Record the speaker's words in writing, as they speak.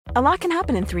A lot can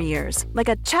happen in 3 years, like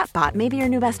a chatbot may be your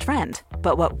new best friend.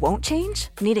 But what won't change?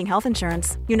 Needing health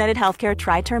insurance. United Healthcare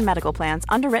Tri-Term Medical Plans,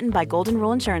 underwritten by Golden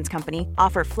Rule Insurance Company,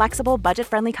 offer flexible,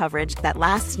 budget-friendly coverage that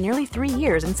lasts nearly 3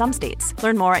 years in some states.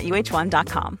 Learn more at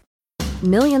uh1.com.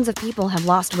 Millions of people have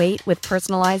lost weight with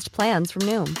personalized plans from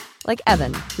Noom. Like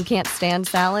Evan, who can't stand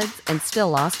salads and still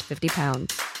lost 50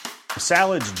 pounds.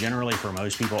 Salads generally for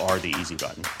most people are the easy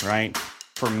button, right?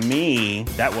 For me,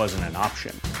 that wasn't an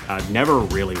option. I never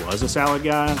really was a salad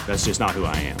guy. That's just not who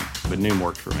I am. But Noom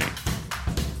worked for me.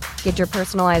 Get your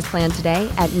personalized plan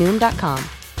today at Noom.com.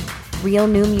 Real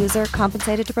Noom user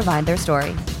compensated to provide their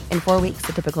story. In 4 weeks,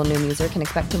 the typical Noom user can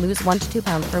expect to lose 1 to 2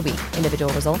 pounds per week.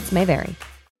 Individual results may vary.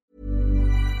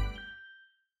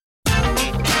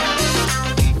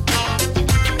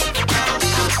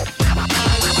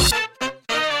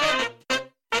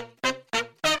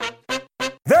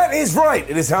 That is right.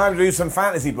 It is time to do some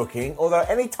fantasy booking. Although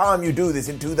any time you do this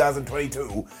in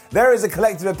 2022, there is a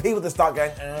collective of people that start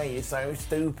going, "Oh, you're so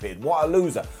stupid. What a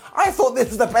loser." I thought this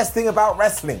was the best thing about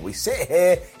wrestling. We sit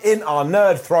here in our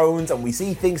nerd thrones and we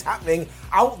see things happening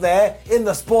out there in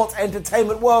the sports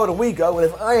entertainment world, and we go, "Well,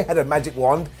 if I had a magic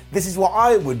wand, this is what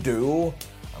I would do."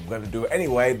 I'm going to do it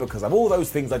anyway because of all those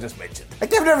things I just mentioned. And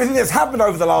given everything that's happened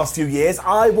over the last few years,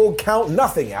 I will count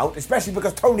nothing out, especially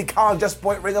because Tony Khan just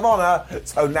bought Ring of Honor.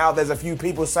 So now there's a few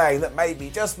people saying that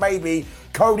maybe, just maybe,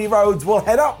 Cody Rhodes will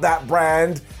head up that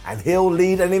brand and he'll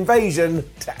lead an invasion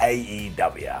to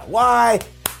AEW. Why?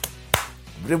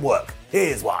 It didn't work.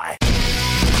 Here's why.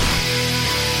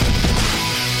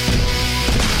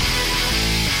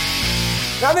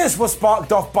 Now, this was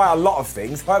sparked off by a lot of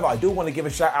things. However, I do want to give a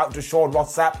shout out to Sean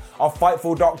Rossap of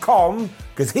Fightful.com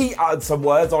because he uttered some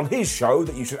words on his show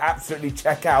that you should absolutely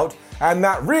check out, and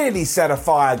that really set a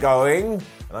fire going.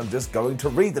 And I'm just going to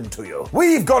read them to you.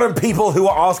 We've gotten people who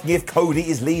are asking if Cody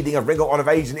is leading a Ring of Honor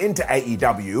invasion into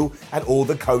AEW and all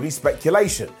the Cody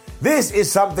speculation. This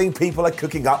is something people are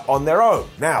cooking up on their own.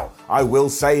 Now, I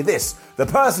will say this. The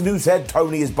person who said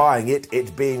Tony is buying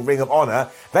it being Ring of Honor,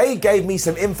 they gave me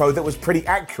some info that was pretty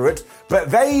accurate, but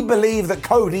they believe that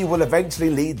Cody will eventually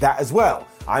lead that as well.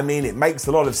 I mean, it makes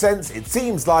a lot of sense. It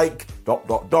seems like... ...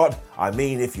 I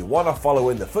mean, if you want to follow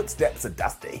in the footsteps of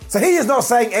Dusty. So he is not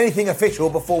saying anything official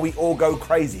before we all go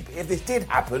crazy. But if this did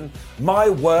happen, my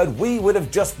word, we would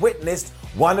have just witnessed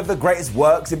one of the greatest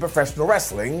works in professional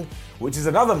wrestling, which is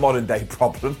another modern day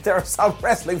problem. There are some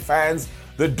wrestling fans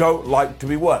that don't like to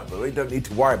be worked, but we don't need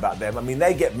to worry about them. I mean,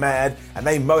 they get mad and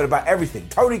they moan about everything.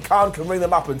 Tony Khan can ring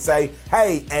them up and say,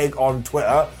 "Hey, Egg on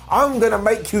Twitter, I'm going to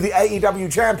make you the AEW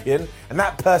champion," and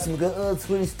that person will go, "Oh, it's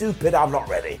really stupid, I'm not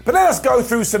ready." But let us go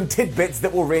through some tidbits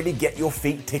that will really get your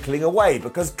feet tickling away,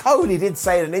 because Cody did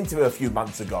say in an interview a few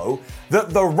months ago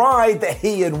that the ride that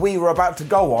he and we were about to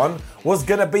go on was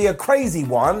going to be a crazy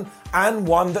one, and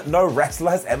one that no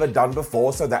wrestler has ever done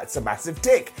before, so that's a massive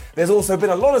tick. There's also been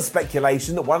a lot of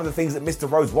speculation that one of the things that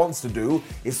Mr. Rhodes wants to do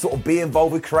is sort of be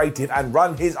involved with creative and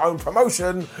run his own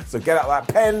promotion, so get out that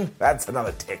pen, that's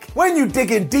another tick. When you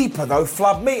dig in deeper though,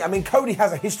 flub me, I mean, Cody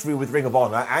has a history with Ring of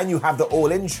Honor, and you have the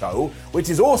All In show, which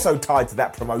is also tied to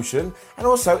that promotion, and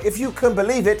also, if you can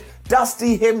believe it,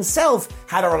 Dusty himself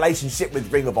had a relationship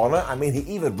with Ring of Honor. I mean, he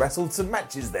even wrestled some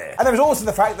matches there. And there was also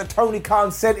the fact that Tony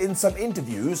Khan said in some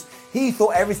interviews he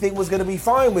thought everything was going to be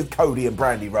fine with Cody and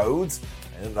Brandy Rhodes,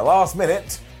 and in the last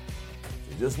minute,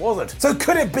 it just wasn't. So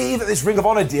could it be that this Ring of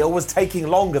Honor deal was taking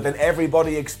longer than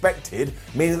everybody expected,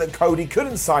 meaning that Cody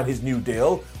couldn't sign his new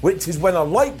deal, which is when a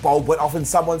light bulb went off in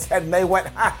someone's head and they went,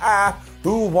 "Ha ha,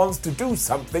 who wants to do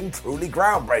something truly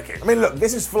groundbreaking?" I mean, look,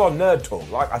 this is full-on nerd talk.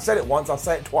 Like, I said it once, I'll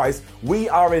say it twice. We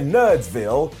are in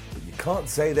Nerdsville, but you can't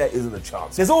say there isn't a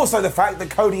chance. There's also the fact that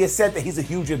Cody has said that he's a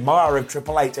huge admirer of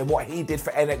Triple H and what he did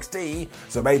for NXT,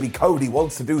 so maybe Cody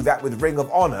wants to do that with Ring of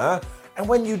Honor. And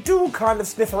when you do kind of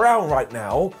sniff around right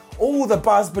now, all the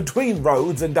buzz between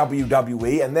Rhodes and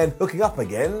WWE and then hooking up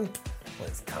again, well,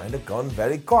 it's kind of gone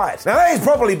very quiet. Now, that is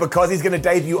probably because he's going to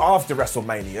debut after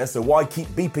WrestleMania, so why keep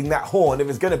beeping that horn if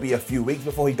it's going to be a few weeks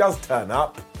before he does turn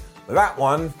up? But that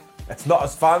one, it's not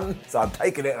as fun, so I'm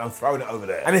taking it and I'm throwing it over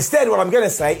there. And instead, what I'm going to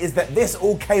say is that this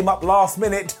all came up last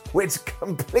minute, which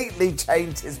completely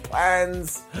changed his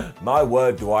plans. My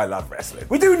word, do I love wrestling.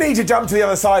 We do need to jump to the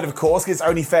other side, of course, because it's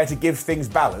only fair to give things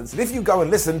balance. And if you go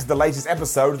and listen to the latest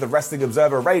episode of the Wrestling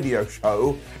Observer radio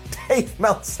show, Dave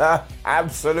Meltzer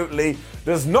absolutely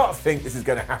does not think this is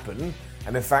going to happen.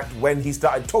 And in fact, when he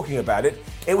started talking about it,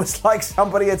 it was like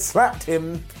somebody had slapped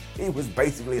him. He was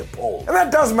basically appalled. And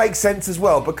that does make sense as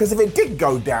well, because if it did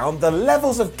go down, the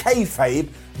levels of kayfabe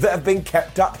that have been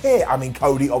kept up here. I mean,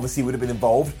 Cody obviously would have been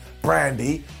involved,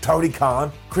 Brandy, Tony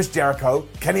Khan, Chris Jericho,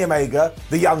 Kenny Omega,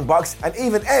 the Young Bucks, and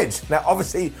even Edge. Now,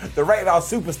 obviously, the Rated R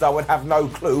superstar would have no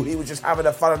clue. He was just having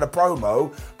a fun in a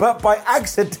promo, but by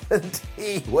accident,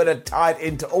 he would have tied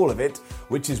into all of it,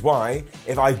 which is why,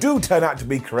 if I do turn out to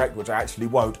be correct, which I actually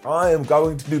won't, I am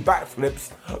going to do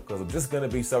backflips because I'm just going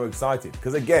to be so excited.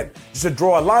 Because again, just to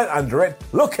draw a line under it,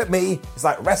 look at me, it's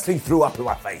like wrestling threw up in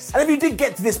my face. And if you did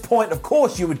get to this point, of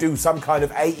course you would do some kind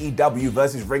of AEW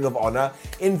versus Ring of Honor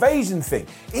invasion thing.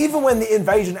 Even when the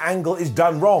invasion angle is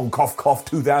done wrong, cough cough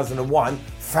 2001,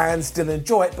 fans still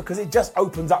enjoy it because it just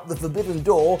opens up the forbidden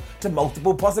door to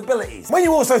multiple possibilities. When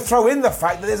you also throw in the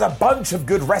fact that there's a bunch of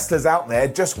good wrestlers out there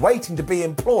just waiting to be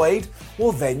employed,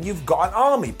 well then you've got an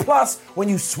army. Plus, when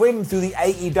you swim through the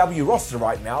AEW roster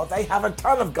right now, they have a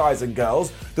ton of guys and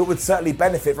girls that would certainly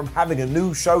benefit from having a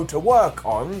new show to work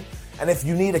on. And if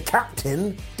you need a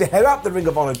captain to head up the Ring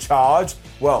of Honor charge,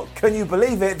 well, can you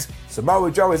believe it?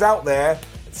 Samoa Joe is out there.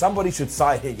 Somebody should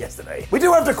sign here yesterday. We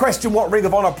do have to question what Ring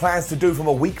of Honor plans to do from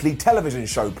a weekly television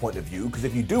show point of view, because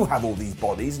if you do have all these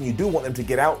bodies and you do want them to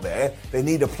get out there, they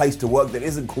need a place to work that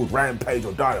isn't called Rampage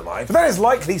or Dynamite. But that is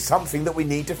likely something that we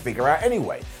need to figure out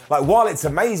anyway. Like, while it's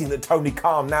amazing that Tony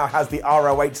Khan now has the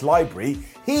ROH library,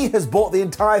 he has bought the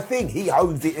entire thing. He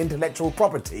owns the intellectual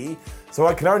property. So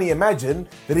I can only imagine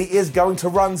that he is going to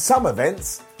run some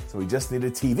events. So we just need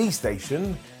a TV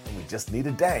station. We just need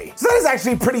a day. So that is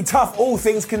actually pretty tough, all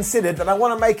things considered, and I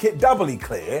want to make it doubly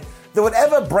clear that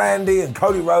whatever Brandy and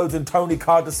Cody Rhodes and Tony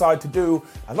Khan decide to do,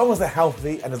 as long as they're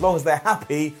healthy and as long as they're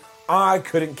happy, I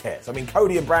couldn't care. So, I mean,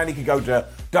 Cody and Brandy could go to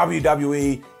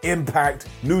WWE, Impact,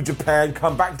 New Japan,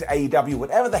 come back to AEW,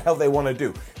 whatever the hell they want to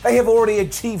do. They have already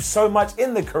achieved so much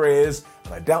in their careers,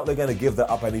 and I doubt they're going to give that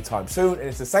up anytime soon. And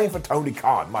it's the same for Tony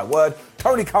Khan. My word,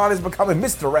 Tony Khan is becoming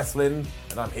Mr. Wrestling,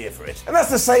 and I'm here for it. And that's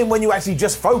the same when you actually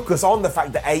just focus on the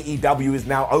fact that AEW is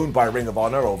now owned by Ring of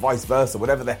Honor, or vice versa,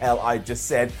 whatever the hell I just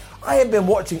said. I have been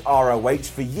watching ROH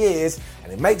for years,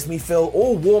 and it makes me feel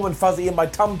all warm and fuzzy in my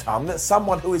tum-tum that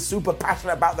someone who is super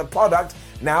passionate about the product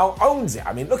now owns it.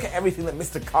 I mean, look at everything that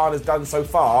Mr. Khan has done so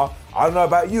far. I don't know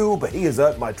about you, but he has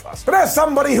earned my trust. But as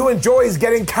somebody who enjoys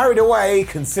getting carried away,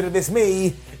 consider this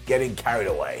me getting carried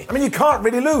away. I mean, you can't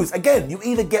really lose. Again, you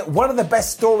either get one of the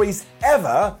best stories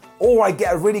ever, or I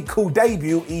get a really cool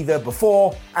debut either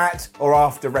before, at, or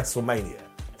after WrestleMania.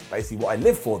 It's basically what I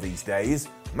live for these days.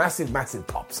 Massive, massive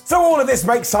pops. So all of this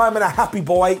makes Simon a happy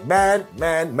boy. Man,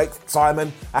 makes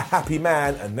Simon a happy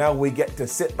man. And now we get to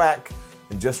sit back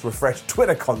and just refresh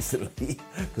Twitter constantly,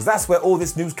 because that's where all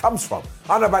this news comes from.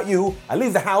 I don't know about you, I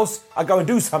leave the house, I go and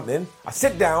do something, I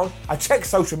sit down, I check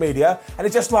social media, and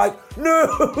it's just like,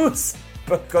 news!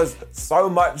 Because so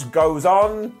much goes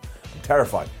on. I'm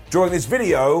terrified. During this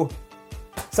video,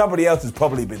 somebody else has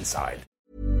probably been signed.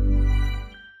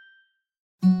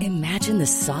 Imagine the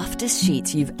softest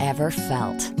sheets you've ever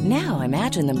felt. Now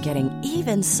imagine them getting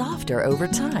even softer over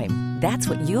time. That's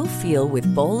what you'll feel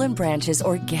with Boll & Branch's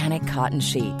organic cotton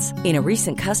sheets. In a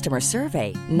recent customer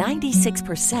survey,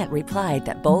 96% replied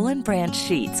that Boll & Branch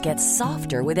sheets get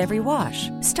softer with every wash.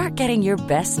 Start getting your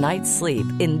best night's sleep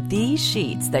in these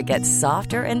sheets that get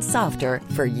softer and softer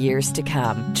for years to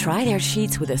come. Try their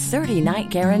sheets with a 30-night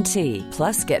guarantee.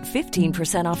 Plus, get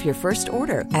 15% off your first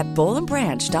order at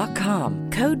bollandbranch.com.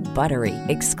 Code BUTTERY.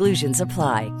 Exclusions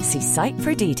apply. See site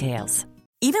for details.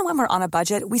 Even when we're on a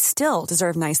budget, we still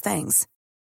deserve nice things.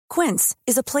 Quince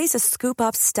is a place to scoop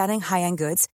up stunning high-end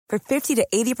goods for 50 to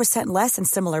 80% less than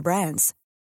similar brands.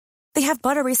 They have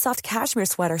buttery soft cashmere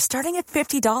sweaters starting at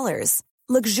 $50,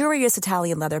 luxurious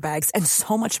Italian leather bags, and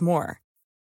so much more.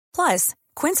 Plus,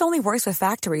 Quince only works with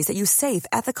factories that use safe,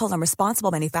 ethical, and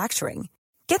responsible manufacturing.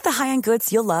 Get the high-end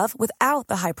goods you'll love without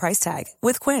the high price tag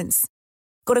with Quince.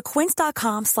 Go to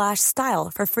quince.com/style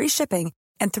for free shipping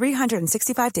and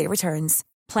 365-day returns.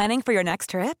 Planning for your next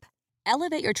trip?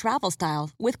 Elevate your travel style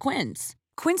with Quince.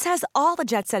 Quince has all the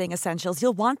jet-setting essentials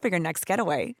you'll want for your next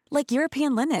getaway, like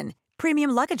European linen,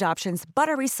 premium luggage options,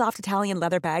 buttery soft Italian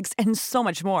leather bags, and so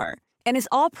much more. And is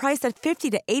all priced at 50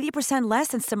 to 80% less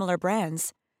than similar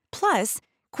brands. Plus,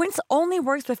 Quince only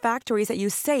works with factories that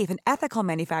use safe and ethical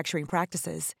manufacturing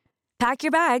practices. Pack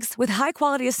your bags with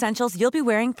high-quality essentials you'll be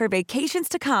wearing for vacations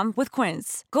to come with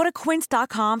Quince. Go to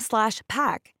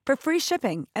quince.com/pack for free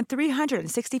shipping and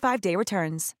 365-day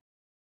returns.